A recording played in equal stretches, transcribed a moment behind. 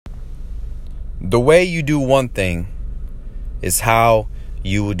The way you do one thing is how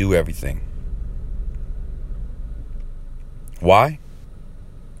you will do everything. Why?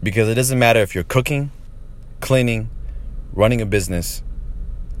 Because it doesn't matter if you're cooking, cleaning, running a business,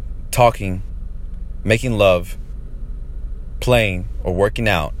 talking, making love, playing, or working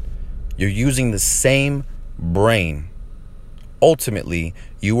out. You're using the same brain. Ultimately,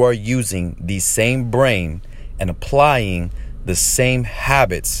 you are using the same brain and applying the same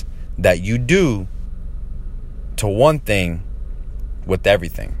habits that you do to one thing with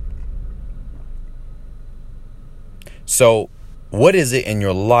everything. So, what is it in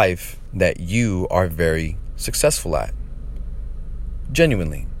your life that you are very successful at?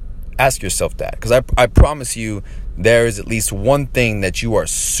 Genuinely, ask yourself that. Because I promise you, there is at least one thing that you are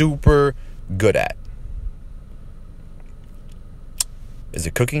super good at. Is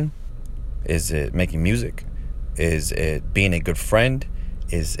it cooking? Is it making music? Is it being a good friend?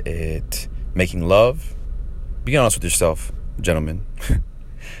 Is it making love? Be honest with yourself, gentlemen.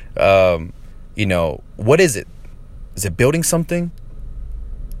 What is it? Is it building something?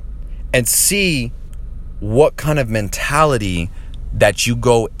 And see what kind of mentality that you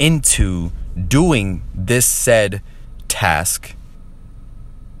go into doing this said task.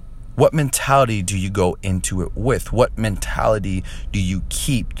 What mentality do you go into it with? What mentality do you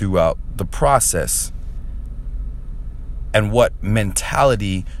keep throughout the process? And what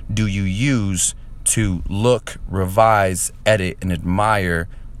mentality do you use to look, revise, edit, and admire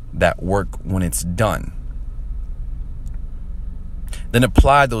that work when it's done? Then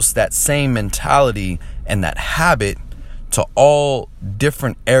apply that same mentality and that habit to all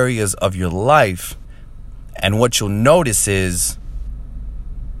different areas of your life. And what you'll notice is,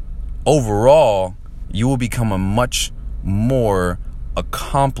 overall, you will become a much more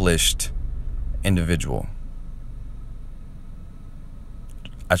accomplished individual.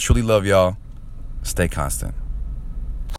 I truly love y'all. Stay constant.